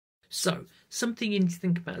So, something you need to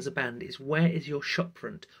think about as a band is, where is your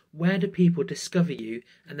shopfront? Where do people discover you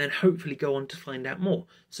and then hopefully go on to find out more?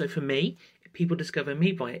 So for me, people discover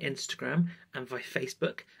me via Instagram and via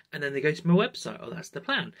Facebook, and then they go to my website. Oh, that's the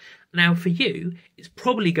plan. Now for you, it's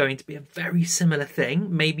probably going to be a very similar thing.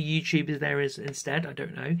 Maybe YouTube is there instead, I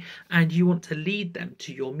don't know. And you want to lead them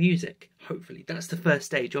to your music, hopefully. That's the first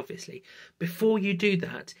stage, obviously. Before you do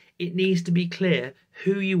that, it needs to be clear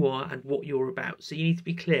who you are and what you're about. So you need to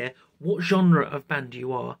be clear what genre of band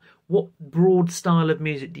you are. What broad style of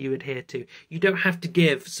music do you adhere to? You don't have to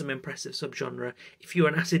give some impressive subgenre. If you're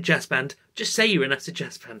an acid jazz band, just say you're an acid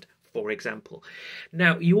jazz band, for example.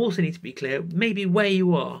 Now, you also need to be clear maybe where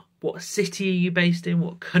you are. What city are you based in?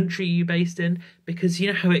 What country are you based in? Because you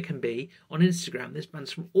know how it can be. On Instagram, there's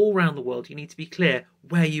bands from all around the world. You need to be clear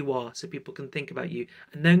where you are so people can think about you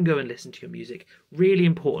and then go and listen to your music. Really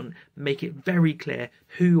important. Make it very clear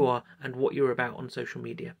who you are and what you're about on social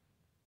media.